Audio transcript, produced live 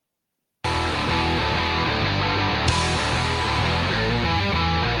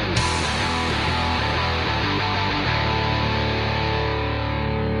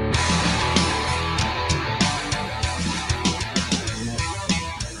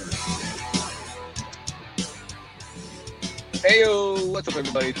Heyo, what's up,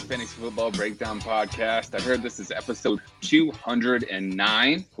 everybody? It's the Fantasy Football Breakdown Podcast. I heard this is episode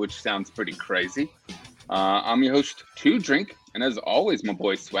 209, which sounds pretty crazy. I'm your host, Two Drink, and as always, my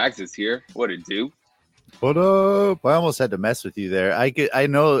boy Swags is here. What it do? What up? I almost had to mess with you there. I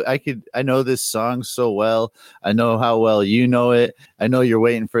know this song so well. I know how well you know it. I know you're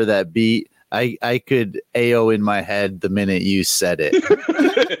waiting for that beat. I could AO in my head the minute you said it.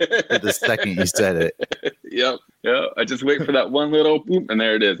 The second you said it. Yep. I just wait for that one little boop, and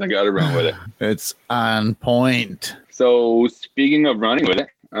there it is. I got to run with it. It's on point. So, speaking of running with it.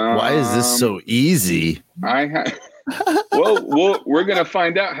 Why is this so easy? Well, we're going to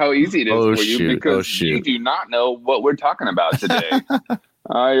find out how easy it is for you because you do not know what we're talking about today.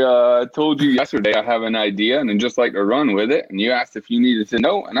 I told you yesterday I have an idea and I'd just like to run with it. And you asked if you needed to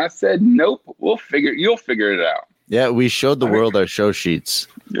know. And I said, nope, you'll figure it out. Yeah, we showed the world our show sheets.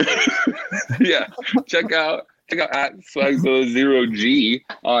 Yeah, check out at Swagzilla0G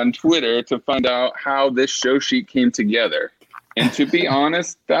on Twitter to find out how this show sheet came together. And to be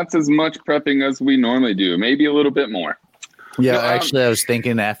honest, that's as much prepping as we normally do, maybe a little bit more. Yeah, actually, I was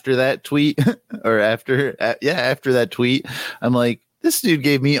thinking after that tweet, after that tweet, I'm like, this dude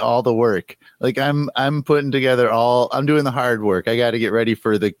gave me all the work. Like I'm putting together I'm doing the hard work. I got to get ready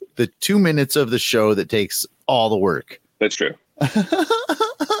for the 2 minutes of the show that takes all the work. That's true.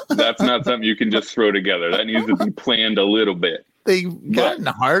 That's not something you can just throw together. That needs to be planned a little bit. They've gotten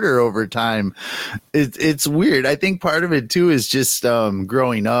harder over time. It's weird. I think part of it too is just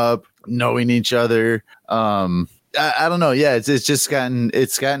growing up, knowing each other. I don't know. Yeah, it's just gotten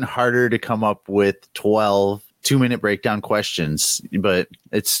harder to come up with 12 2-minute breakdown questions, but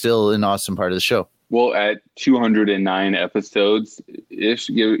it's still an awesome part of the show. Well, at 209 episodes ish,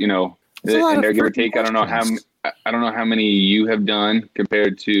 you know, and they're give or take. I don't know how many you have done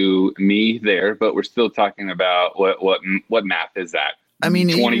compared to me there, but we're still talking about what math is that? I mean,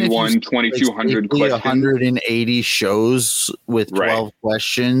 2,200 questions. 180 shows with 12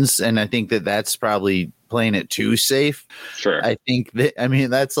 questions, and I think that's probably playing it too safe. Sure. I think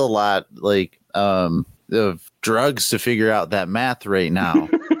that's a lot of drugs to figure out that math right now.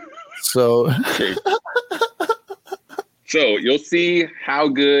 So you'll see how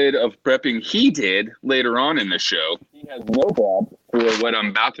good of prepping he did later on in the show. He has no prep for what I'm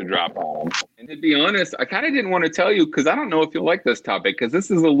about to drop on him. And to be honest, I kind of didn't want to tell you because I don't know if you'll like this topic because this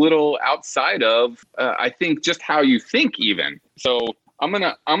is a little outside of, I think, just how you think even. So I'm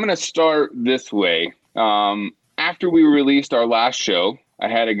gonna start this way. After we released our last show, I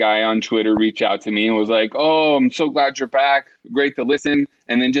had a guy on Twitter reach out to me and was like, "Oh, I'm so glad you're back. Great to listen."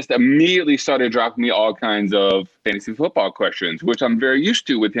 And then just immediately started dropping me all kinds of fantasy football questions, which I'm very used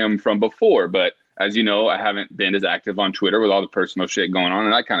to with him from before. But as you know, I haven't been as active on Twitter with all the personal shit going on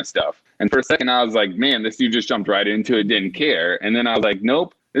and that kind of stuff. And for a second, I was like, man, this dude just jumped right into it, didn't care. And then I was like,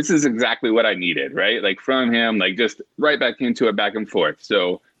 nope, this is exactly what I needed, right? Like from him, like just right back into it, back and forth.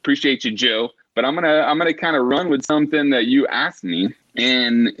 So appreciate you, Joe. But I'm gonna kind of run with something that you asked me.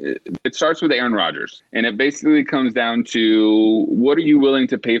 And it starts with Aaron Rodgers. And it basically comes down to, what are you willing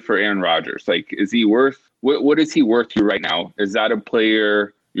to pay for Aaron Rodgers? Like, is he worth, what is he worth to you right now? Is that a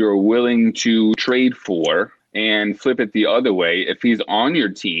player you're willing to trade for? And flip it the other way, if he's on your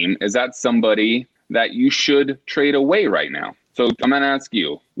team, is that somebody that you should trade away right now? So I'm going to ask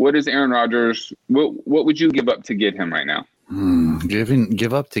you, what is Aaron Rodgers, what would you give up to get him right now?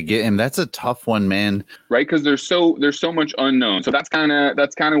 Give up to get him. That's a tough one, man. Right, because there's so much unknown. So that's kind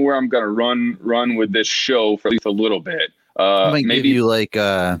of where I'm gonna run with this show for at least a little bit. I might give you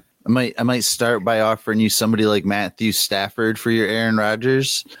I might start by offering you somebody like Matthew Stafford for your Aaron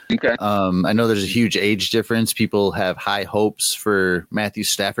Rodgers. Okay. I know there's a huge age difference. People have high hopes for Matthew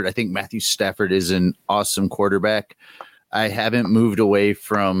Stafford. I think Matthew Stafford is an awesome quarterback. I haven't moved away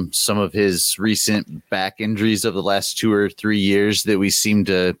from some of his recent back injuries of the last 2 or 3 years that we seem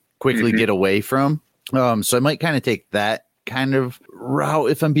to quickly get away from. So I might kind of take that kind of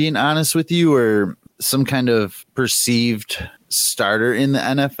route, if I'm being honest with you, or some kind of perceived starter in the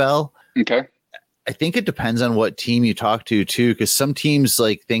NFL. Okay. I think it depends on what team you talk to too, because some teams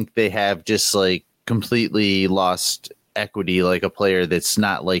think they have just completely lost equity, like a player that's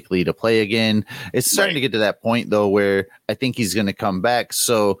not likely to play again. It's starting to get to that point though where I think he's going to come back.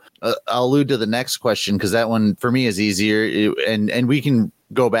 So I'll allude to the next question because that one for me is easier, and we can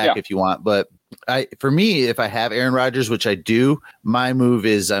go back if you want. But for me, if I have Aaron Rodgers, which I do, my move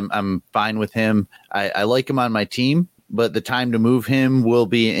is I'm fine with him. I like him on my team. But the time to move him will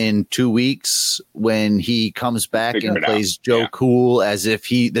be in 2 weeks when he comes back and plays Joe Cool as if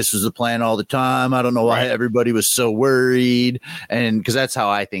this was the plan all the time. I don't know why everybody was so worried. And because that's how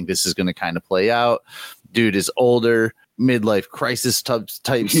I think this is going to kind of play out. Dude is older. midlife crisis type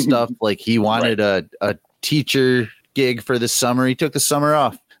stuff. Like he wanted a teacher gig for the summer. He took the summer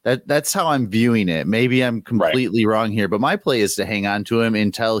off. That's how I'm viewing it. Maybe I'm completely wrong here, but my play is to hang on to him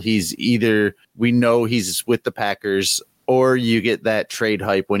until we know he's with the Packers, or you get that trade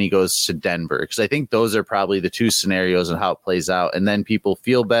hype when he goes to Denver. Because I think those are probably the two scenarios and how it plays out. And then people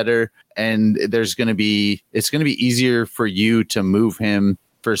feel better, and it's going to be easier for you to move him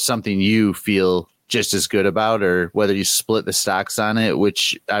for something you feel just as good about, or whether you split the stocks on it,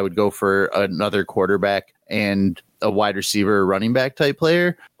 which I would go for another quarterback and a wide receiver or running back type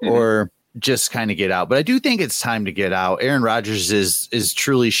player, or just kind of get out. But I do think it's time to get out. Aaron Rodgers is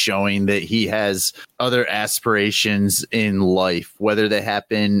truly showing that he has other aspirations in life. Whether they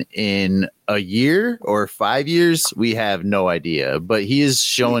happen in a year or 5 years, we have no idea. But he is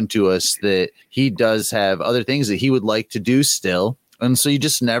showing to us that he does have other things that he would like to do still. And so you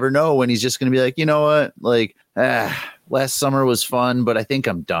just never know when he's just going to be like, you know what, like, last summer was fun, but I think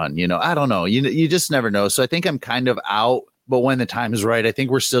I'm done. I don't know. You just never know. So I think I'm kind of out. But when the time is right, I think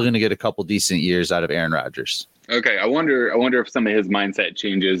we're still going to get a couple decent years out of Aaron Rodgers. Okay, I wonder if some of his mindset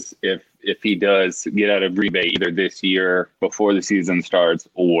changes if he does get out of Green Bay either this year before the season starts,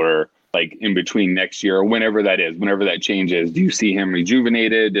 or like in between next year, or whenever that is, whenever that changes. Do you see him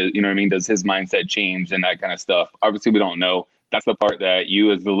rejuvenated? You know what I mean? Does his mindset change and that kind of stuff? Obviously, we don't know. That's the part that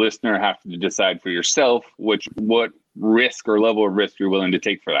you as the listener have to decide for yourself, what risk or level of risk you're willing to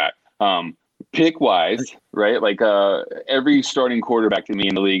take for that. Pick wise, right? Like every starting quarterback to me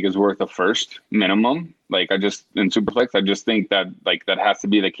in the league is worth a first minimum. Like in Superflex, I just think that that has to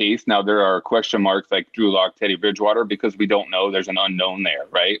be the case. Now there are question marks like Drew Lock, Teddy Bridgewater, because we don't know. There's an unknown there,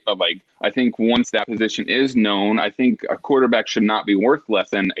 right? But I think once that position is known, I think a quarterback should not be worth less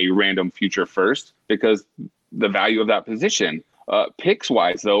than a random future first, because the value of that position. Picks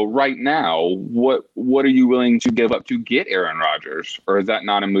wise, though, right now, what are you willing to give up to get Aaron Rodgers? Or is that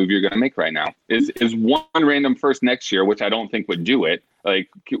not a move you're going to make right now? Is one random first next year, which I don't think would do it. Like,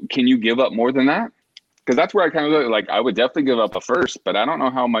 can you give up more than that? Because that's where I kind of like, I would definitely give up a first, but I don't know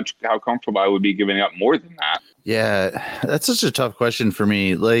how comfortable I would be giving up more than that. Yeah, that's such a tough question for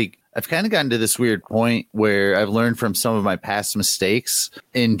me. Like, I've kind of gotten to this weird point where I've learned from some of my past mistakes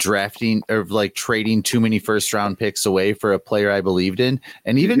in drafting or like trading too many first round picks away for a player I believed in.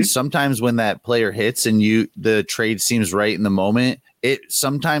 And even sometimes when that player hits and the trade seems right in the moment, it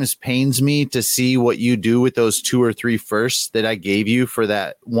sometimes pains me to see what you do with those 2 or 3 firsts that I gave you for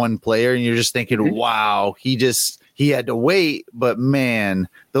that one player. And you're just thinking, wow, he had to wait, but man,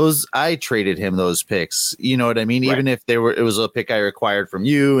 I traded him those picks. You know what I mean? Right. Even if it was a pick I required from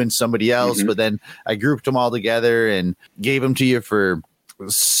you and somebody else, but then I grouped them all together and gave them to you for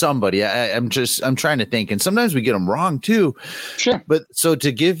somebody. I'm trying to think. And sometimes we get them wrong too. Sure. But so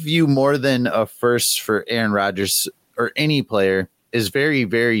to give you more than a first for Aaron Rodgers or any player is very,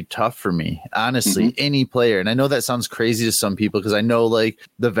 very tough for me, honestly, any player. And I know that sounds crazy to some people because I know like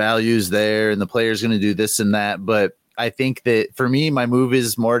the value's there and the player's going to do this and that. But I think that for me, my move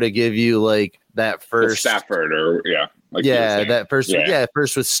is more to give you like that first Stafford or that first,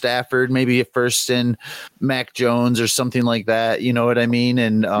 first with Stafford, maybe a first in Mac Jones or something like that. You know what I mean?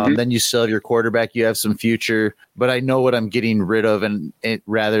 And then you still have your quarterback, you have some future, but I know what I'm getting rid of, and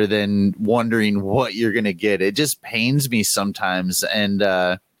rather than wondering what you're going to get, it just pains me sometimes. And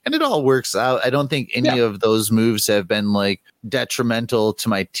it all works out. I don't think any of those moves have been like detrimental to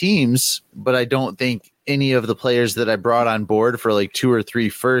my teams, but I don't think any of the players that I brought on board for like 2 or 3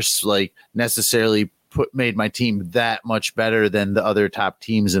 firsts, like necessarily made my team that much better than the other top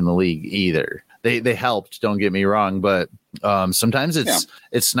teams in the league either. They helped, don't get me wrong, but sometimes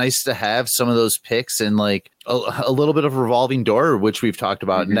it's nice to have some of those picks and like a little bit of a revolving door, which we've talked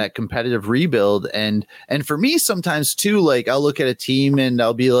about in that competitive rebuild. And for me, sometimes too, like I'll look at a team and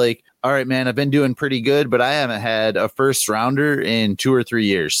I'll be like, all right, man, I've been doing pretty good, but I haven't had a first rounder in 2 or 3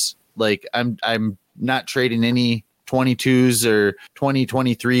 years. Like I'm not trading any 22s or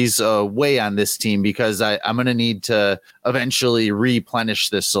 2023s away on this team because I'm going to need to eventually replenish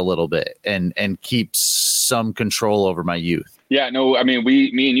this a little bit and keep some control over my youth. Yeah, no, I mean,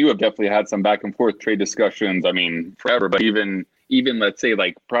 me and you have definitely had some back and forth trade discussions. I mean, forever, but even let's say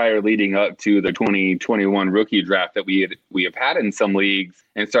like prior leading up to the 2021 rookie draft that we have had in some leagues,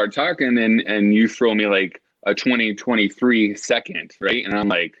 and start talking and you throw me like a 2023 second, right? And I'm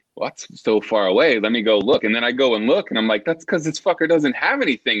like, well, that's so far away. Let me go look. And then I go and look and I'm like, that's because this fucker doesn't have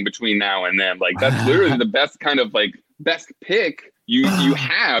anything between now and then. Like that's literally the best kind of like best pick you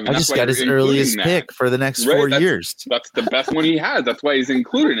have. And I that's just why got you're his earliest including that. pick for the next Right, 4 years. That's the best one he has. That's why he's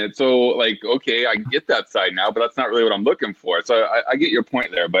including it. So, like, okay, I get that side now, but that's not really what I'm looking for. So I get your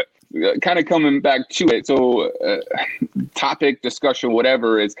point there. But kind of coming back to it. So topic, discussion,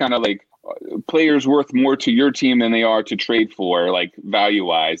 whatever, is kind of like players worth more to your team than they are to trade for, like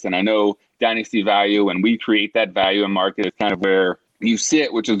value-wise. And I know dynasty value, and we create that value in market is kind of where you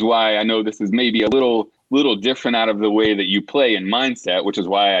sit, which is why I know this is maybe a little different out of the way that you play in mindset, which is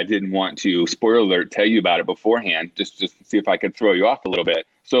why I didn't want to, spoiler alert, tell you about it beforehand, just to see if I could throw you off a little bit.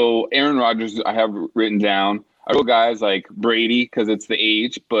 So Aaron Rodgers, I have written down. I wrote guys like Brady because it's the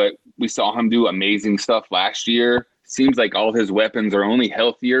age, but we saw him do amazing stuff last year. Seems like all his weapons are only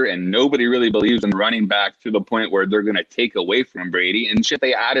healthier, and nobody really believes in running back to the point where they're going to take away from Brady. And shit,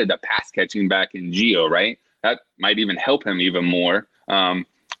 they added a pass catching back in Gio, right? That might even help him even more.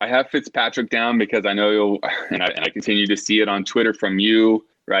 I have Fitzpatrick down because I know you'll, and I continue to see it on Twitter from you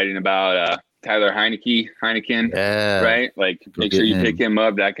writing about Tyler Heineken, right? Like, make sure you pick him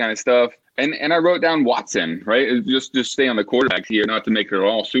up, that kind of stuff. And I wrote down Watson, right? Just stay on the quarterbacks here, not to make it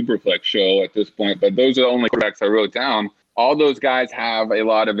all super flex show at this point, but those are the only quarterbacks I wrote down. All those guys have a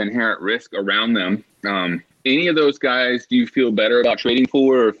lot of inherent risk around them. Any of those guys, do you feel better about trading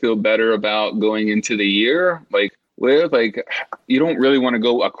for or feel better about going into the year? Like, you don't really want to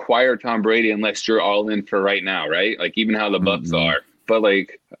go acquire Tom Brady unless you're all in for right now, right? Like, even how the Bucs are. But,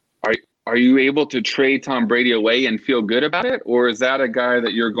 like, are you able to trade Tom Brady away and feel good about it? Or is that a guy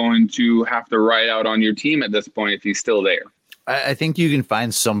that you're going to have to ride out on your team at this point if he's still there? I think you can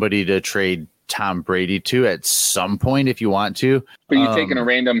find somebody to trade Tom Brady to at some point if you want to. But you taking a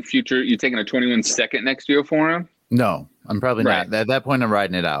random future, you taking a 21 second next year for him? No, I'm probably not. At that point, I'm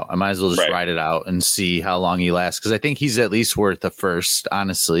riding it out. I might as well just ride it out and see how long he lasts, because I think he's at least worth a first,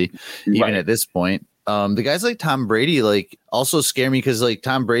 honestly, even at this point. The guys like Tom Brady, like, also scare me because, like,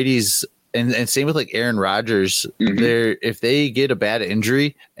 Tom Brady's and same with like Aaron Rodgers. If they get a bad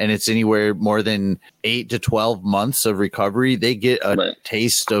injury and it's anywhere more than 8 to 12 months of recovery, they get a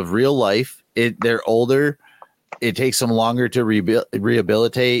taste of real life. They're older. It takes them longer to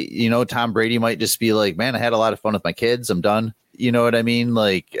rehabilitate. You know, Tom Brady might just be like, man, I had a lot of fun with my kids. I'm done. You know what I mean?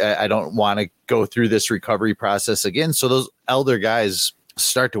 Like, I don't want to go through this recovery process again. So those elder guys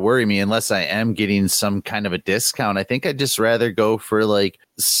start to worry me unless I am getting some kind of a discount. I think I'd just rather go for like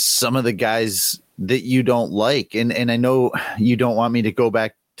some of the guys that you don't like. And I know you don't want me to go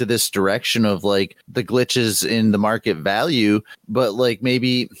back to this direction of like the glitches in the market value, but like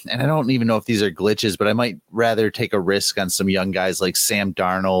maybe, and I don't even know if these are glitches, but I might rather take a risk on some young guys like Sam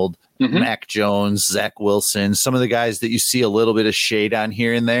Darnold, Mac Jones, Zach Wilson, some of the guys that you see a little bit of shade on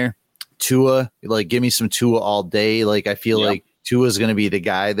here and there. Tua, like, give me some Tua all day. Like, I feel like Tua is going to be the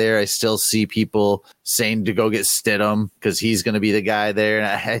guy there. I still see people saying to go get Stidham because he's going to be the guy there. And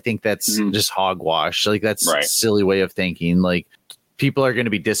I think that's just hogwash. Like, that's a silly way of thinking. Like, people are going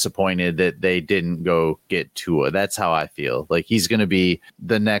to be disappointed that they didn't go get Tua. That's how I feel. Like, he's going to be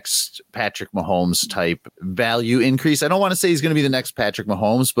the next Patrick Mahomes type value increase. I don't want to say he's going to be the next Patrick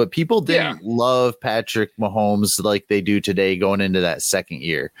Mahomes, but people didn't love Patrick Mahomes like they do today going into that second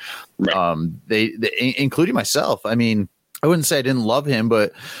year. They including myself. I mean, I wouldn't say I didn't love him,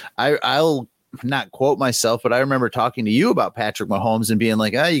 but I'll not quote myself, but I remember talking to you about Patrick Mahomes and being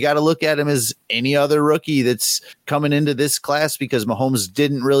like, you got to look at him as any other rookie that's coming into this class, because Mahomes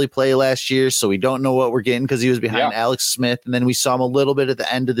didn't really play last year. So we don't know what we're getting because he was behind Alex Smith. And then we saw him a little bit at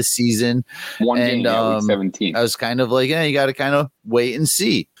the end of the season. Week 17. I was kind of like, you got to kind of wait and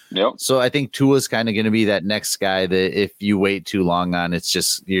see. Yep. So I think Tua's kind of going to be that next guy that if you wait too long on, it's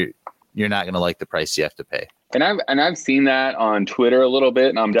just, you're not going to like the price you have to pay. And I've seen that on Twitter a little bit,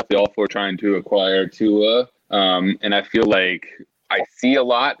 and I'm definitely all for trying to acquire Tua. And I feel like I see a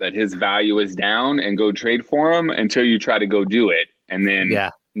lot that his value is down and go trade for him until you try to go do it. And then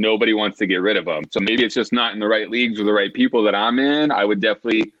nobody wants to get rid of him. So maybe it's just not in the right leagues or the right people that I'm in. I would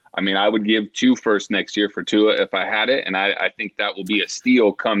definitely, I would give 2 firsts next year for Tua if I had it. And I think that will be a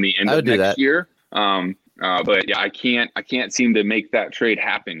steal come the end of next year. But yeah, I can't seem to make that trade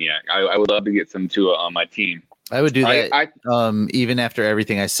happen yet. I would love to get some Tua on my team. I would do that even after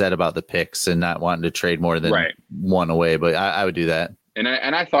everything I said about the picks and not wanting to trade more than one away. But I would do that. And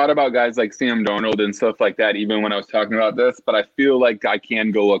I thought about guys like Sam Darnold and stuff like that, even when I was talking about this. But I feel like I can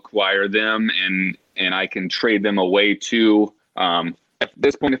go acquire them and I can trade them away too. At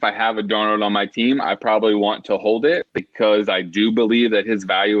this point, if I have a Darnold on my team, I probably want to hold it because I do believe that his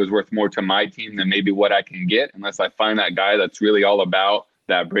value is worth more to my team than maybe what I can get, unless I find that guy that's really all about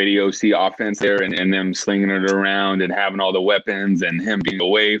that Brady OC offense there and them slinging it around and having all the weapons and him being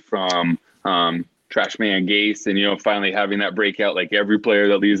away from Trash Man Gase and, finally having that breakout, like every player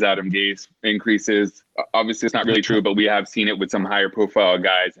that leaves Adam Gase increases. Obviously, it's not really true, but we have seen it with some higher profile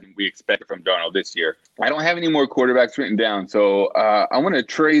guys, and we expect it from Darnold this year. I don't have any more quarterbacks written down, so I want to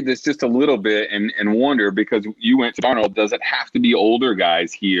trade this just a little bit and wonder, because you went to Darnold, does it have to be older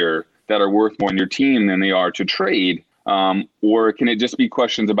guys here that are worth more on your team than they are to trade? Or can it just be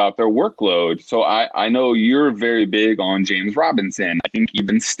questions about their workload? So I know you're very big on James Robinson. I think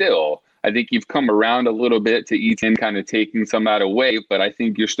even still, I think you've come around a little bit to Etienne kind of taking some out of weight, but I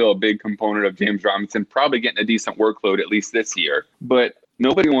think you're still a big component of James Robinson, probably getting a decent workload at least this year. But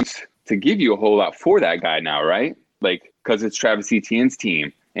nobody wants to give you a whole lot for that guy now, right? Like, because it's Travis Etienne's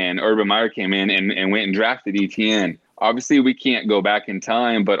team, and Urban Meyer came in and went and drafted Etienne. Obviously, we can't go back in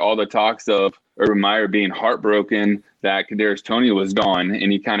time, but all the talks of Urban Meyer being heartbroken that Kadarius Toney was gone,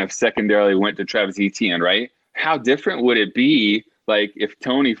 and he kind of secondarily went to Travis Etienne, right? How different would it be, like, if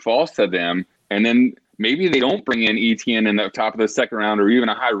Toney falls to them, and then maybe they don't bring in Etienne in the top of the second round, or even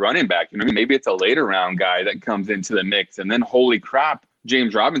a high running back? Maybe it's a later round guy that comes into the mix, and then holy crap,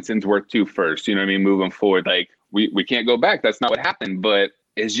 James Robinson's worth two first. Moving forward, like we can't go back. That's not what happened. But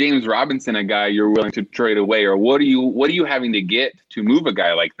is James Robinson a guy you're willing to trade away, or what are you having to get to move a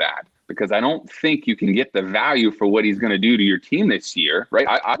guy like that? Because I don't think you can get the value for what he's going to do to your team this year, right?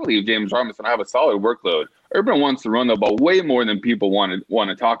 I believe James Robinson will have a solid workload. Urban wants to run the ball way more than people want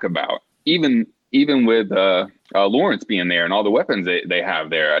to talk about. Even with Lawrence being there and all the weapons they have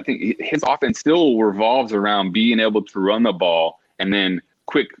there, I think his offense still revolves around being able to run the ball and then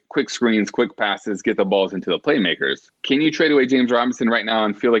quick screens, quick passes, get the balls into the playmakers. Can you trade away James Robinson right now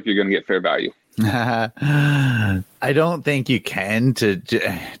and feel like you're going to get fair value? I don't think you can. To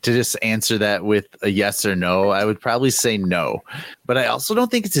just answer that with a yes or no, I would probably say no. But I also don't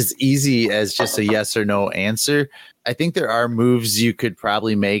think it's as easy as just a yes or no answer. I think there are moves you could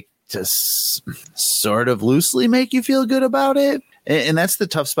probably make to sort of loosely make you feel good about it. And that's the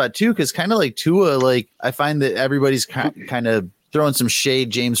tough spot too, because kind of like Tua, like I find that everybody's kind of throwing some shade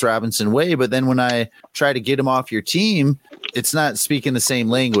James Robinson way, but then when I try to get him off your team, it's not speaking the same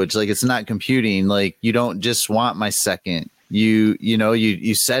language. Like, it's not computing. Like, you don't just want my second. You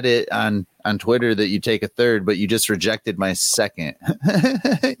said it on Twitter that you take a third, but you just rejected my second.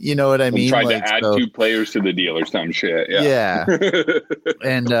 You know what I mean? Tried to add two players to the deal or some shit. Yeah.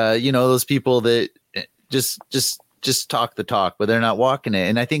 And those people that just talk the talk, but they're not walking it.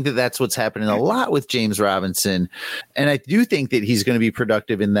 And I think that that's what's happening a lot with James Robinson. And I do think that he's going to be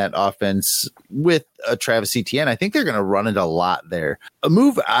productive in that offense with Travis Etienne. I think they're going to run it a lot there. A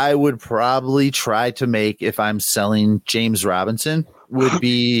move I would probably try to make if I'm selling James Robinson would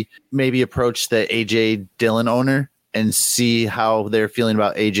be maybe approach the AJ Dillon owner and see how they're feeling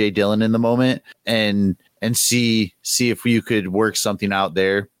about AJ Dillon in the moment, and see if you could work something out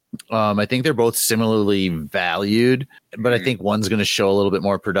there. I think they're both similarly valued, but I think one's going to show a little bit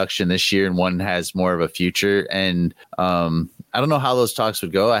more production this year and one has more of a future. And I don't know how those talks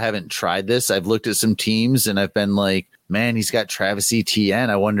would go. I haven't tried this. I've looked at some teams and I've been like, man, he's got Travis Etienne.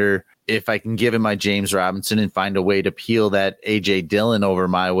 I wonder if I can give him my James Robinson and find a way to peel that AJ Dillon over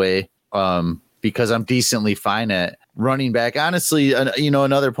my way, because I'm decently fine at running back. Honestly,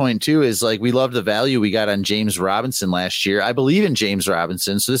 another point too is, like, we love the value we got on James Robinson last year. I believe in James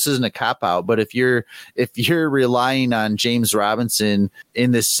Robinson, so this isn't a cop out. But if you're relying on James Robinson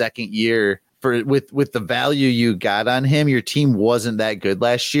in this second year with the value you got on him, your team wasn't that good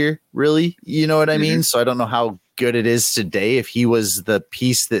last year, really. You know what I mean? So I don't know how good it is today if he was the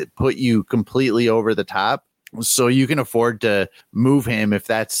piece that put you completely over the top. So you can afford to move him if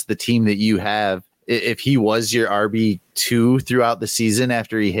that's the team that you have. If he was your RB2 throughout the season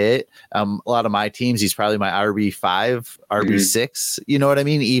after he hit, a lot of my teams, he's probably my RB5, RB6. You know what I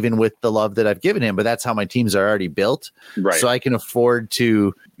mean? Even with the love that I've given him, but that's how my teams are already built. Right. So I can afford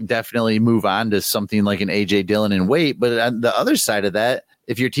to definitely move on to something like an AJ Dillon and wait. But on the other side of that,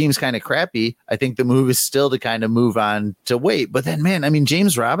 if your team's kind of crappy, I think the move is still to kind of move on to wait. But then, man, I mean,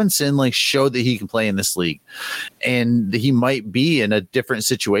 James Robinson showed that he can play in this league, and he might be in a different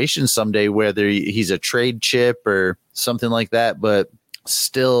situation someday, whether he's a trade chip or something like that. But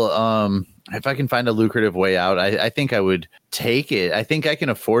still, if I can find a lucrative way out, I think I would take it. I think I can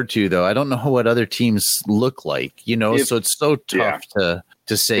afford to, though. I don't know what other teams look like, so it's so tough to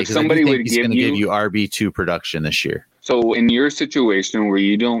say, because somebody would he's going to give you RB2 production this year. So in your situation where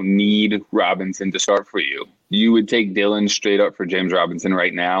you don't need Robinson to start for you, you would take Dillon straight up for James Robinson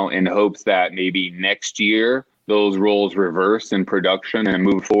right now in hopes that maybe next year those roles reverse in production and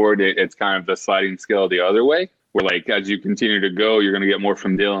move forward. It's kind of the sliding scale the other way, where as you continue to go, you're going to get more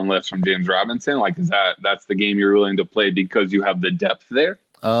from Dillon, less from James Robinson. That's the game you're willing to play because you have the depth there?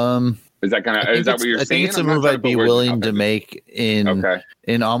 Is that what you're saying? I think it's a move I'd be willing to make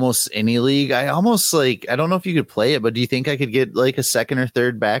in almost any league. I almost I don't know if you could play it, but do you think I could get like a second or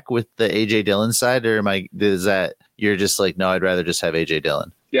third back with the AJ Dillon side, or you're just like, no, I'd rather just have AJ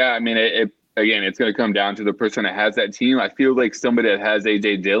Dillon? Yeah, I mean, again, it's going to come down to the person that has that team. I feel like somebody that has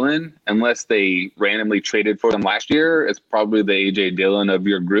AJ Dillon, unless they randomly traded for them last year, it's probably the AJ Dillon of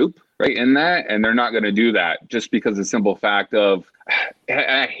your group, right? In that, and they're not going to do that just because of the simple fact of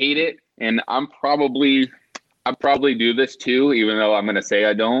I hate it. And I probably do this too, even though I'm going to say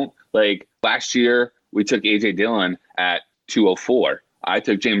I don't. Like last year, we took AJ Dillon at 204. I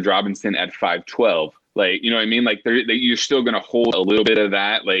took James Robinson at 512. Like, you know what I mean? Like you're still going to hold a little bit of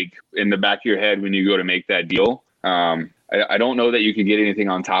that, like in the back of your head when you go to make that deal. I don't know that you can get anything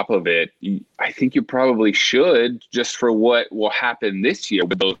on top of it. I think you probably should, just for what will happen this year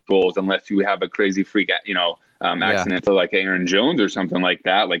with those goals, unless you have a crazy freak, accident to like Aaron Jones or something like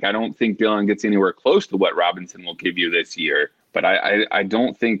that. Like, I don't think Dillon gets anywhere close to what Robinson will give you this year. But I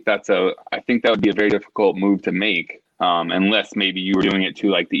don't think I think that would be a very difficult move to make, unless maybe you were doing it to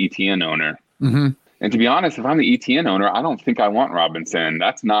like the ETN owner. Mm-hmm. And to be honest, if I'm the ETN owner, I don't think I want Robinson.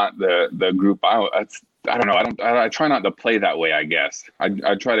 That's not the group. I don't know. I try not to play that way, I guess. I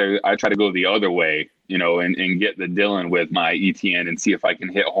try to go the other way, and get the Dillon with my ETN and see if I can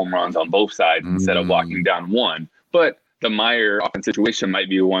hit home runs on both sides instead of locking down one. But the Meyer offense situation might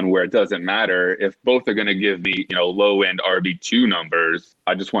be one where it doesn't matter. If both are going to give me, low end RB2 numbers,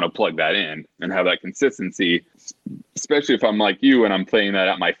 I just want to plug that in and have that consistency, especially if I'm like you and I'm playing that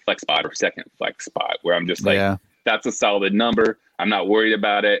at my flex spot or second flex spot, where I'm just like, that's a solid number. I'm not worried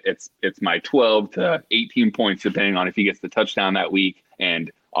about it. It's my 12 to 18 points, depending on if he gets the touchdown that week,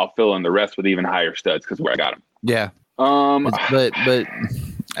 and I'll fill in the rest with even higher studs because where I got him. Yeah. But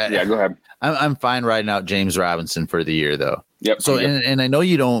yeah, go ahead. I'm fine riding out James Robinson for the year, though. Yep. So, and I know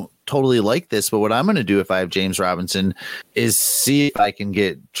you don't totally like this, but what I'm going to do if I have James Robinson is see if I can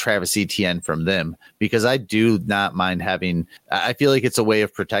get Travis Etienne from them, because I do not mind having. I feel like it's a way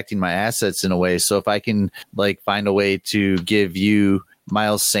of protecting my assets in a way. So if I can find a way to give you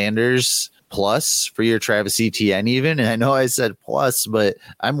Miles Sanders plus for your Travis Etienne, even, and I know I said plus, but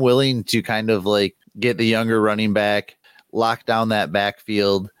I'm willing to kind of get the younger running back, lock down that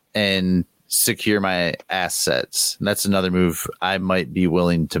backfield, and secure my assets. And that's another move I might be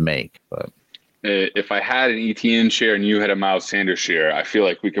willing to make. But if I had an ETN share and you had a Miles Sanders share, I feel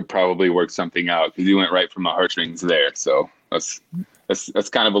like we could probably work something out, because you went right from the heartstrings there. So that's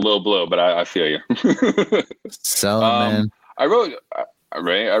kind of a low blow, but I feel you. Man.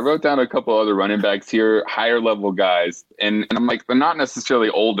 I wrote down a couple other running backs here, higher level guys, and I'm like, they're not necessarily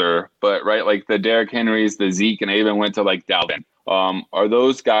older, but like the Derrick Henrys, the Zeke, and I even went to Dalvin. Are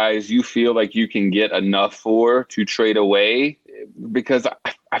those guys you feel like you can get enough for to trade away? Because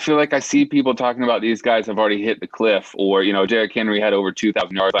I feel like I see people talking about these guys have already hit the cliff, or, Derrick Henry had over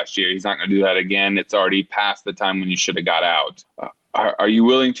 2,000 yards last year. He's not going to do that again. It's already past the time when you should have got out. Are you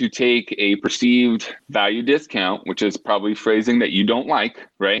willing to take a perceived value discount, which is probably phrasing that you don't like,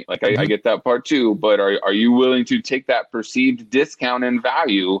 right? I get that part too, but are you willing to take that perceived discount in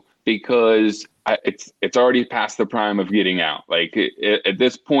value because it's already past the prime of getting out? At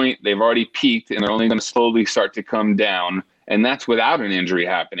this point, they've already peaked and they're only going to slowly start to come down. And that's without an injury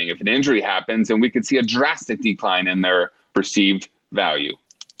happening. If an injury happens, then we could see a drastic decline in their perceived value.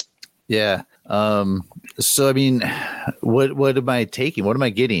 Yeah. So, I mean, what am I taking? What am I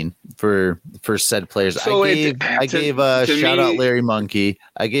getting for said players? So I gave shout out Larry Monkey.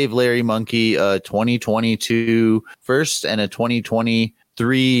 I gave Larry Monkey a 2022 first and a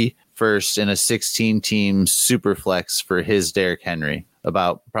 2023 first in a 16-team super flex for his Derrick Henry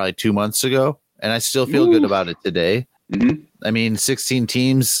about probably 2 months ago. And I still feel good about it today. Mm-hmm. I mean, 16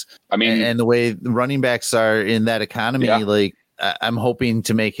 teams. I mean, and the way the running backs are in that economy, I'm hoping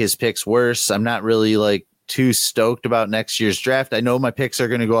to make his picks worse. I'm not really too stoked about next year's draft. I know my picks are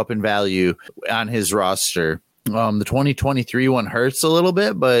going to go up in value on his roster. The 2023 one hurts a little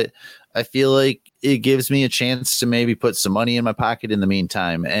bit, but I feel like it gives me a chance to maybe put some money in my pocket in the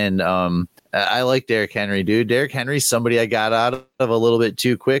meantime. And I like Derrick Henry, dude. Derrick Henry's somebody I got out of a little bit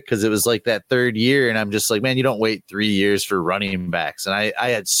too quick because it was that third year. And I'm just like, man, you don't wait 3 years for running backs. And I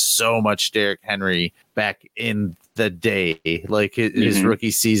had so much Derrick Henry back in the day, his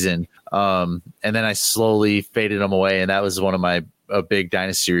rookie season. And then I slowly faded him away. And that was one of my big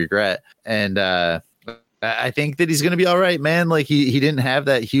dynasty regret. And I think that he's going to be all right, man. He didn't have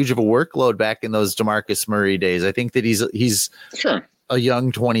that huge of a workload back in those DeMarcus Murray days. I think that he's sure a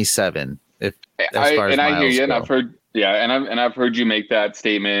young 27. I hear you, and Yeah, and I've heard you make that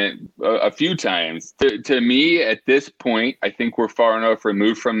statement a few times. To me, at this point, I think we're far enough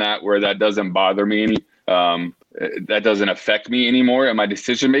removed from that where that doesn't bother me any. That doesn't affect me anymore in my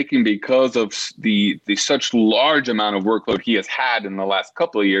decision making because of the such large amount of workload he has had in the last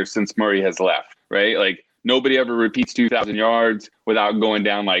couple of years since Murray has left. Right, like nobody ever repeats 2,000 yards without going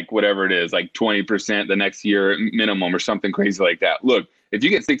down like whatever it is, like 20% the next year minimum or something crazy like that. Look. If you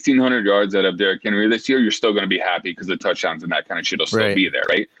get 1,600 yards out of Derrick Henry this year, you're still going to be happy because the touchdowns and that kind of shit will still be there,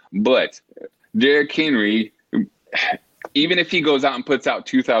 right? But Derrick Henry, even if he goes out and puts out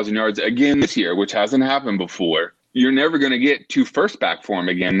 2,000 yards again this year, which hasn't happened before, you're never going to get 2 firsts back for him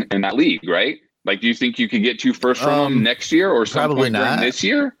again in that league, right? Like, do you think you could get 2 firsts from him next year or some point during this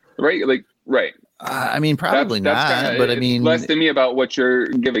year, right? Like, right. I mean, probably that's not, but I mean, less to me about what you're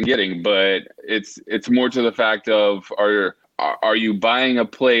getting, but it's more to the fact of are you buying a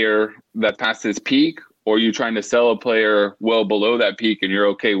player that past his peak, or are you trying to sell a player well below that peak and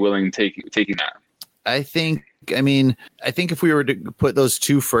you're willing taking that? I think if we were to put those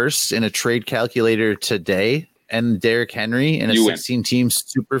 2 firsts in a trade calculator today and Derrick Henry in a 16-team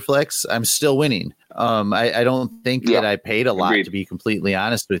super flex, I'm still winning. I don't think that I paid a lot, to be completely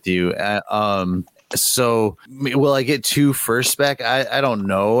honest with you. So will I get 2 firsts back? I don't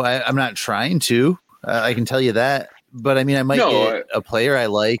know. I'm not trying to. I can tell you that. But I mean, I might get a player I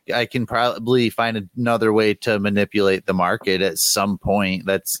like. I can probably find another way to manipulate the market at some point.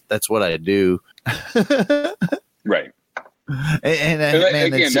 That's what I do. Right. And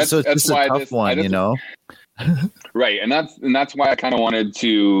man, again, that's why a tough one, you know. Right, and that's why I kind of wanted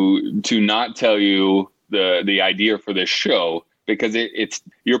to not tell you the idea for this show, because it's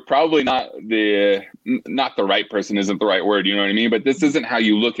you're probably not the right person, isn't the right word, you know what I mean? But this isn't how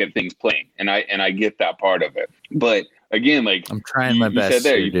you look at things playing, and I get that part of it. But again, like I'm trying my best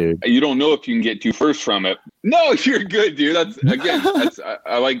there, dude. You don't know if you can get 2 firsts from it. No, you're good, dude.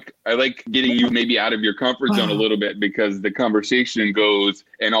 I like getting you maybe out of your comfort zone a little bit, because the conversation goes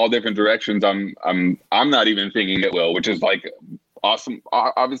in all different directions. I'm not even thinking it will, which is like awesome.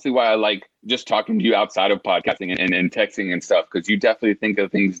 Obviously why I like just talking to you outside of podcasting and texting and stuff, because you definitely think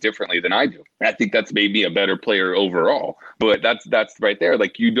of things differently than I do. I think that's made me a better player overall. But that's right there.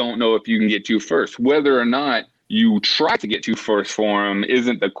 Like, you don't know if you can get 2 firsts. Whether or not you try to get 2 firsts for him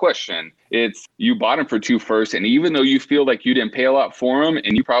isn't the question. It's you bought him for 2 firsts, and even though you feel like you didn't pay a lot for him,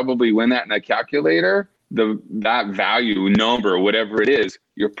 and you probably win that in a calculator, that value number, whatever it is,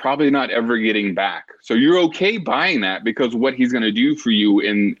 you're probably not ever getting back. So you're okay buying that because what he's going to do for you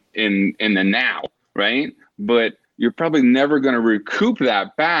in the now, right? But you're probably never going to recoup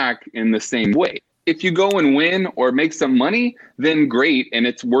that back in the same way. If you go and win or make some money, then great, and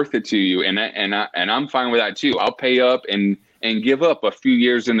it's worth it to you. And I'm fine with that too. I'll pay up and give up a few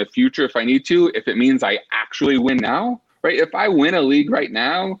years in the future if I need to, if it means I actually win now, right? If I win a league right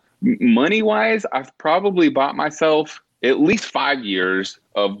now, money-wise, I've probably bought myself at least 5 years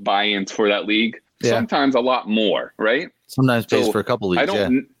of buy-ins for that league. Yeah. Sometimes a lot more, right? Sometimes pays for a couple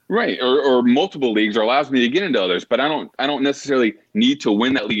leagues. Right, or multiple leagues, or allows me to get into others. But I don't necessarily need to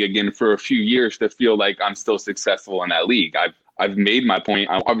win that league again for a few years to feel like I'm still successful in that league. I've made my point.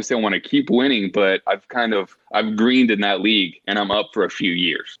 Obviously, I want to keep winning, but I've greened in that league, and I'm up for a few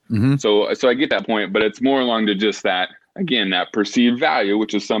years. Mm-hmm. So I get that point, but it's more along to just that. Again, that perceived value,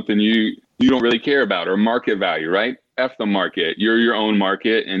 which is something you don't really care about, or market value, right? F the market. You're your own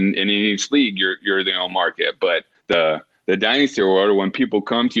market, and in each league, you're the own market. But the dynasty order, when people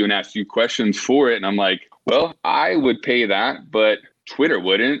come to you and ask you questions for it, and I'm like, well, I would pay that, but Twitter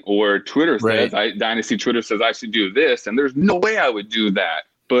wouldn't, or Twitter says, Dynasty Twitter says I should do this, and there's no way I would do that.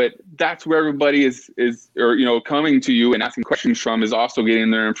 But that's where everybody is coming to you and asking questions from, is also getting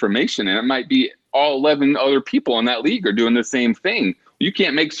their information. And it might be all 11 other people in that league are doing the same thing. You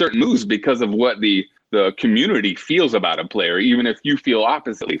can't make certain moves because of what the community feels about a player, even if you feel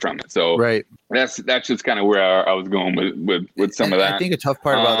oppositely from it. So that's just kind of where I was going with some of that. I think a tough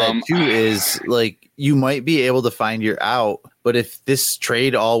part about that too is, like, you might be able to find your out, but if this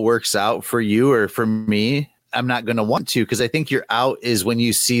trade all works out for you or for me, I'm not going to want to, because I think your out is when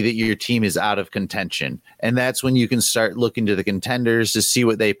you see that your team is out of contention. And that's when you can start looking to the contenders to see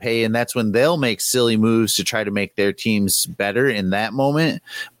what they pay. And that's when they'll make silly moves to try to make their teams better in that moment.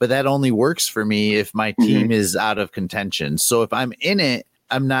 But that only works for me if my team is out of contention. So if I'm in it,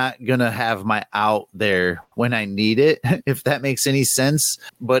 I'm not going to have my out there when I need it, if that makes any sense.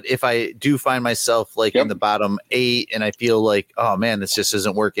 But if I do find myself in the bottom 8 and I feel like, oh man, this just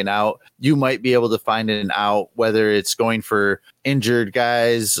isn't working out, you might be able to find an out, whether it's going for injured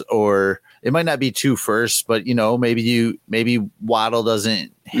guys, or it might not be 2 firsts, but maybe Waddle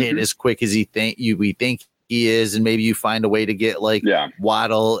doesn't hit as quick as we think he is, and maybe you find a way to get like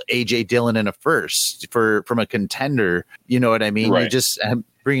Waddle, AJ Dillon in a first from a contender. You know what I mean? Right. You just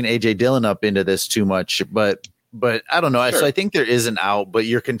bringing AJ Dillon up into this too much, but I don't know. Sure. So I think there is an out, but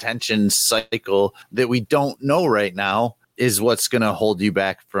your contention cycle that we don't know right now is what's going to hold you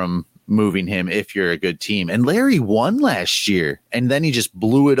back from moving him if you're a good team. And Larry won last year, and then he just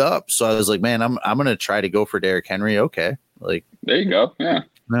blew it up. So I was like, man, I'm going to try to go for Derrick Henry. Okay, like there you go. Yeah.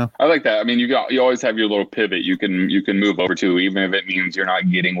 No. I like that. I mean, you always have your little pivot you can move over to, even if it means you're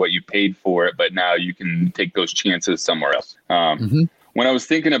not getting what you paid for it, but now you can take those chances somewhere else. When I was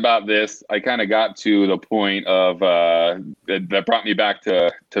thinking about this, I kind of got to the point of that brought me back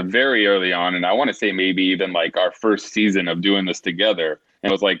to very early on, and I want to say maybe even like our first season of doing this together.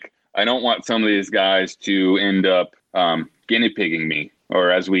 And it was like, I don't want some of these guys to end up guinea pigging me,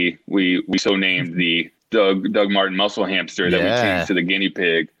 or as we so named the Doug Martin muscle hamster that we changed to the guinea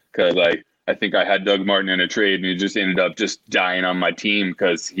pig, because I think I had Doug Martin in a trade and he just ended up just dying on my team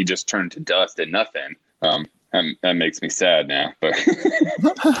because he just turned to dust and nothing. That makes me sad now, but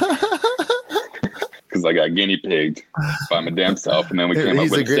because I got guinea pigged by my damn self, and then we came up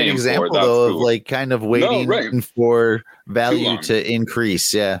with the same. He's a great example though of like kind of waiting for value to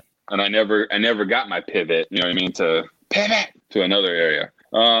increase. Yeah, and I never got my pivot. You know what I mean? To pivot to another area.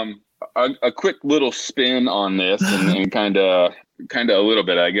 A quick little spin on this, and kind of a little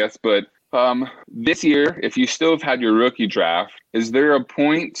bit, I guess. But this year, if you still have had your rookie draft, is there a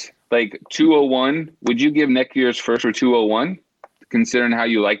point? Like 201, would you give next year's first or 201, considering how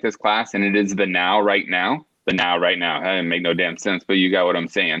you like this class and it is the now right now? The now right now. That didn't make no damn sense, but you got what I'm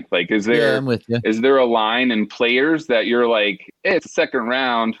saying. Like, is there a line in players that you're like, it's a second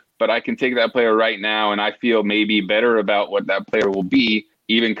round, but I can take that player right now and I feel maybe better about what that player will be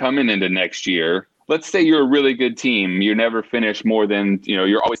even coming into next year? Let's say you're a really good team. You never finish more than,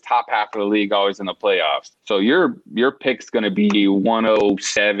 you're always top half of the league, always in the playoffs. So your pick's going to be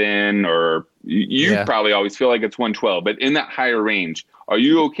 107, or you probably always feel like it's 112, but in that higher range. Are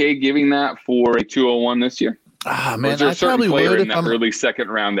you okay giving that for a 201 this year? Man, I probably would in that early second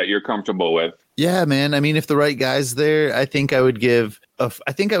round that you're comfortable with. Yeah, man. I mean, if the right guy's there, I think I would give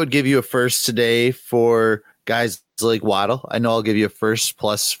you a first today for guys like Waddle. I know I'll give you a first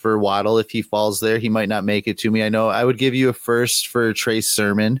plus for Waddle if he falls there. He might not make it to me. I know I would give you a first for Trey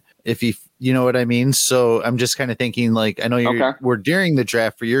Sermon if he, you know what I mean? So I'm just kind of thinking like, I know we're during the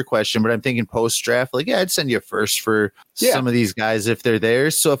draft for your question, but I'm thinking post draft, like, I'd send you a first for some of these guys if they're there.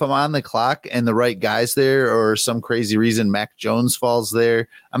 So if I'm on the clock and the right guy's there, or some crazy reason Mac Jones falls there,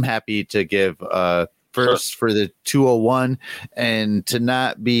 I'm happy to give first for the 201, and to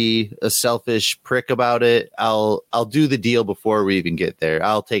not be a selfish prick about it. I'll do the deal before we even get there.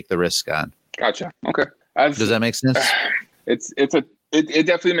 I'll take the risk on. Gotcha. Okay. Does that make sense? It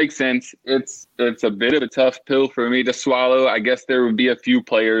definitely makes sense. It's a bit of a tough pill for me to swallow. I guess there would be a few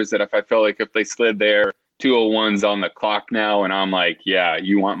players that if I felt like if they slid there, 201's on the clock now, and I'm like, yeah,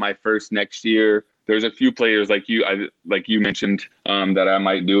 you want my first next year. There's a few players like you mentioned that I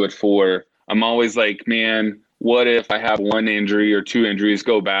might do it for. I'm always like, man, what if I have one injury or two injuries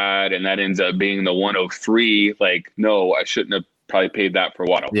go bad and that ends up being the 103? Like, no, I shouldn't have probably paid that for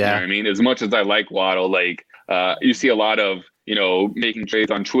Waddle. Yeah. You know what I mean? As much as I like Waddle, like you see a lot of, making trades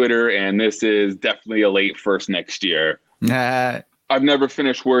on Twitter, and this is definitely a late first next year. I've never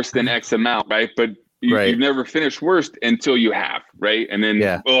finished worse than X amount, right? But you've never finished worst until you have, right? And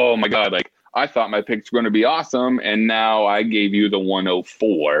then, oh my God, like I thought my picks were going to be awesome, and now I gave you the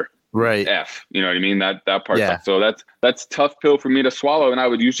 104. Right. F, you know what I mean? That part. Yeah. So that's tough pill for me to swallow. And I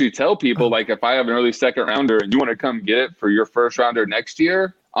would usually tell people, like, if I have an early second rounder and you want to come get it for your first rounder next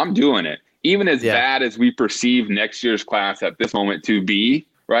year, I'm doing it. Even as bad as we perceive next year's class at this moment to be,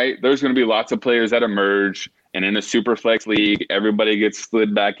 right? There's going to be lots of players that emerge, and in a super flex league, everybody gets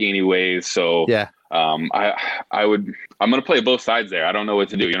slid back anyways. So I'm going to play both sides there. I don't know what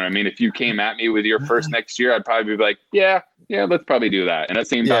to do. You know what I mean? If you came at me with your first next year, I'd probably be like, yeah, let's probably do that. And at the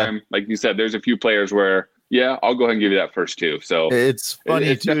same time, like you said, there's a few players where, I'll go ahead and give you that first too. So it's funny.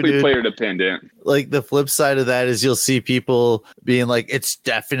 It's definitely player dependent. Like the flip side of that is you'll see people being like, it's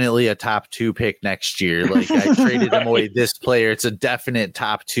definitely a top 2 pick next year. Like I traded him away this player. It's a definite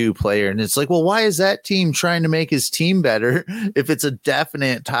top 2 player. And it's like, well, why is that team trying to make his team better if it's a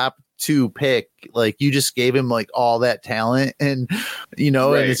definite top 2 pick? Like you just gave him like all that talent, and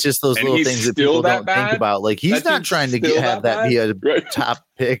and it's just those little things that people don't think about. Like he's not trying to have that be a top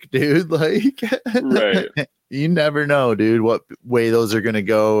pick, dude. Like you never know, dude, what way those are going to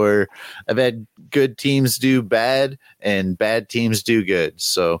go. Or I've had good teams do bad and bad teams do good,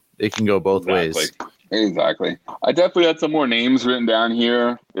 so it can go both ways. Exactly. I definitely had some more names written down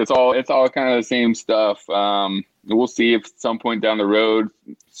here. It's all kind of the same stuff. We'll see if at some point down the road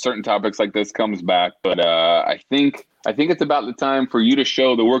certain topics like this comes back. But I think it's about the time for you to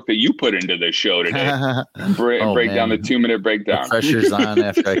show the work that you put into this show today. Break down the 2-minute breakdown. The pressure's on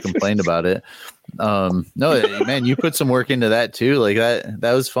after I complained about it. No, man, you put some work into that too. Like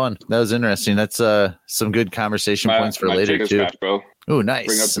that was fun. That was interesting. That's some good conversation points for later too. Scratch, bro. Oh, nice.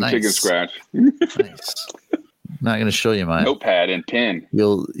 Bring up some chicken scratch. Nice. Not going to show you mine. Notepad and pen.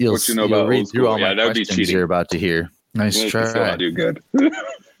 You'll read through all my questions you're about to hear. Nice try. I do good.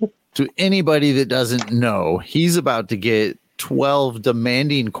 To anybody that doesn't know, he's about to get 12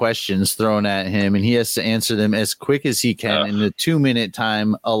 demanding questions thrown at him, and he has to answer them as quick as he can in the 2-minute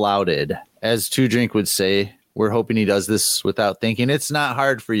time allotted. As Two Drink would say, we're hoping he does this without thinking. It's not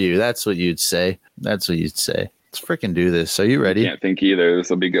hard for you. That's what you'd say. Let's freaking do this. Are you ready? I can't think either. This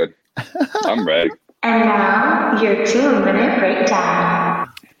will be good. I'm ready. And now your 2-minute breakdown.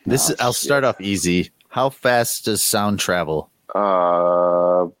 I'll start off easy. How fast does sound travel?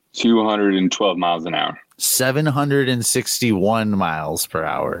 212 miles an hour. 761 miles per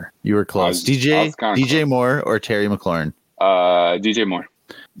hour. You were close. DJ close. Moore or Terry McLaurin? DJ Moore.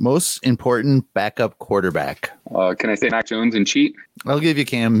 Most important backup quarterback. Can I say Mac Jones and cheat? I'll give you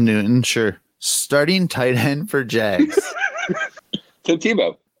Cam Newton, sure. Starting tight end for Jags. Tim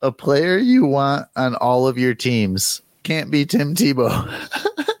Tebow. A player you want on all of your teams. Can't be Tim Tebow.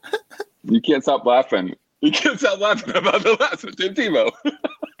 You can't stop laughing. About the last one, Tim Tebow.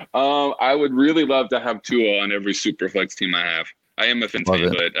 I would really love to have Tua on every Superflex team I have. I am a fan,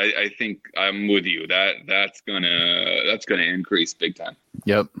 but I think I'm with you. That's gonna increase big time.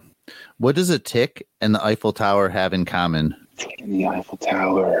 Yep. What does a tick and the Eiffel Tower have in common? Tick and the Eiffel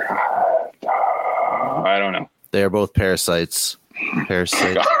Tower. I don't know. They are both parasites.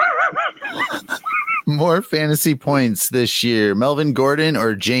 More fantasy points this year. Melvin Gordon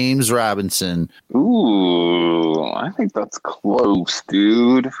or James Robinson? Ooh, I think that's close,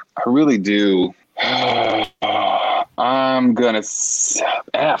 dude. I really do. I'm gonna say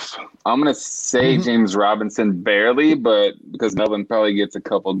James Robinson barely, but because Melvin probably gets a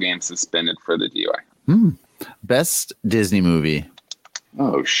couple games suspended for the DUI. Best Disney movie?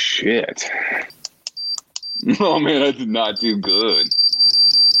 Oh shit! Oh man, I did not do good.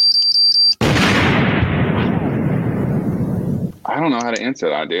 I don't know how to answer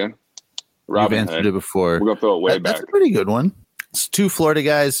that, dude. You've answered it before. We're gonna throw it way back. That's a pretty good one. It's 2 Florida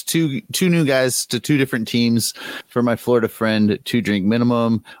guys, two new guys to 2 different teams. For my Florida friend, 2 drink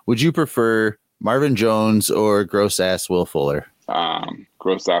minimum. Would you prefer Marvin Jones or gross ass Will Fuller?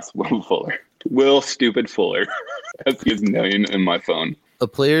 Gross ass Will Fuller. Will stupid Fuller. That's his million in my phone. A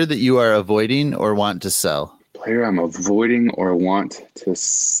player that you are avoiding or want to sell? Player I'm avoiding or want to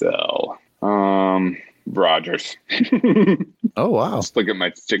sell. Rodgers. Oh, wow. Just look at my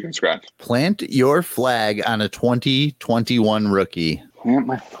chicken scratch. Plant your flag on a 2021 rookie. Plant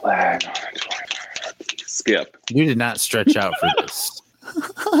my flag on a 2021 rookie. Skip. You did not stretch out for this.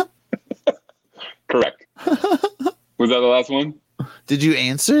 Correct. Was that the last one? Did you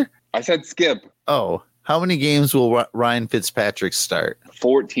answer? I said skip. Oh, how many games will Ryan Fitzpatrick start?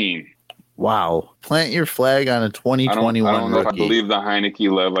 14. Wow. Plant your flag on a 2021 I don't know rookie. if I believe the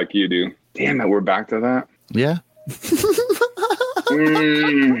Heineke love like you do. Damn it, we're back to that? Yeah.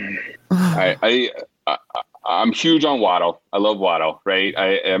 I'm huge on Waddle. I love Waddle, right?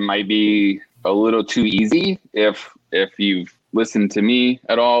 It might be a little too easy if you've listened to me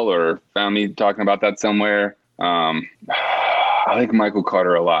at all or found me talking about that somewhere. I like Michael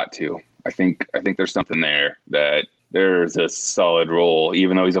Carter a lot too. I think there's something there that there's a solid role,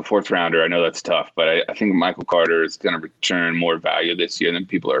 even though he's a 4th rounder. I know that's tough, but I think Michael Carter is going to return more value this year than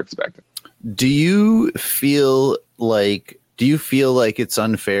people are expecting. Do you feel like it's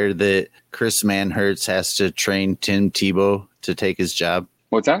unfair that Chris Manhertz has to train Tim Tebow to take his job?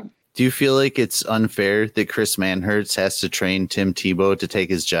 What's that? Do you feel like it's unfair that Chris Manhertz has to train Tim Tebow to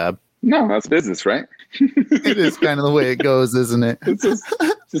take his job? No, that's business, right? It is kind of the way it goes, isn't it? This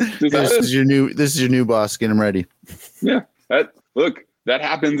is your new boss. Get him ready. Yeah. That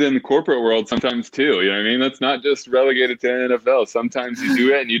happens in the corporate world sometimes too. You know what I mean? That's not just relegated to NFL. Sometimes you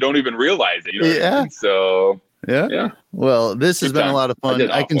do it and you don't even realize it. You know what I mean? So yeah. Well, this has been a lot of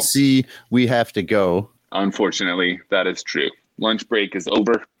fun. I can see we have to go. Unfortunately, that is true. Lunch break is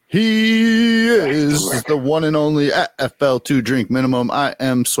over. He is the one and only FL 2 drink minimum. I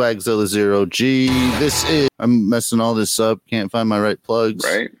am Swagzilla0G. I'm messing all this up. Can't find my right plugs.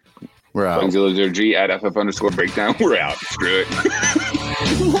 Right. We're out. Swagzilla0G at FF_breakdown. We're out. Screw it.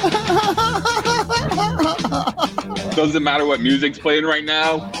 Doesn't matter what music's playing right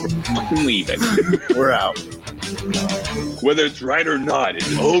now. Fucking leave it. We're out. Whether it's right or not,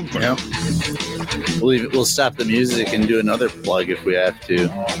 it's over. Yep. We'll stop the music and do another plug if we have to.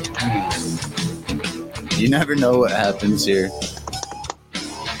 You never know what happens here.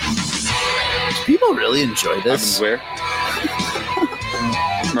 Do people really enjoy this? Where?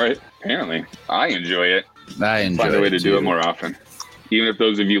 Right? Apparently. I enjoy it. I enjoy Find a way to do too. it more often. Even if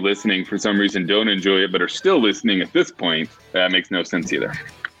those of you listening for some reason don't enjoy it but are still listening at this point, that makes no sense either.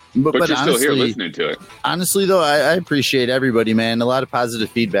 But you're honestly, still here listening to it. Honestly, though, I appreciate everybody, man. A lot of positive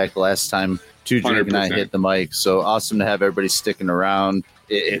feedback the last time Two Drink and I 100%. hit the mic. So awesome to have everybody sticking around.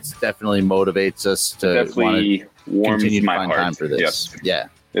 It definitely motivates us to want to Definitely warms continue to my find heart. time for this. Yes. Yeah.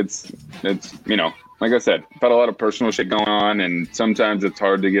 It's like I said, I've had a lot of personal shit going on, and sometimes it's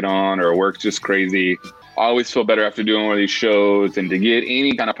hard to get on, or work's just crazy. I always feel better after doing one of these shows, and to get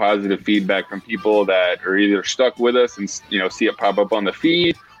any kind of positive feedback from people that are either stuck with us and see it pop up on the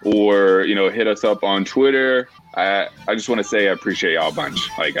feed, or hit us up on Twitter. I just want to say I appreciate y'all a bunch.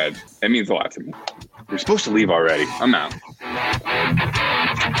 It means a lot to me. We're supposed to leave already. I'm out.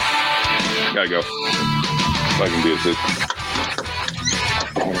 Gotta go. Fucking do this.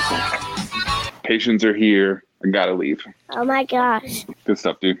 Patients are here. I gotta leave. Oh my gosh. Good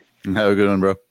stuff, dude. Have a good one, bro.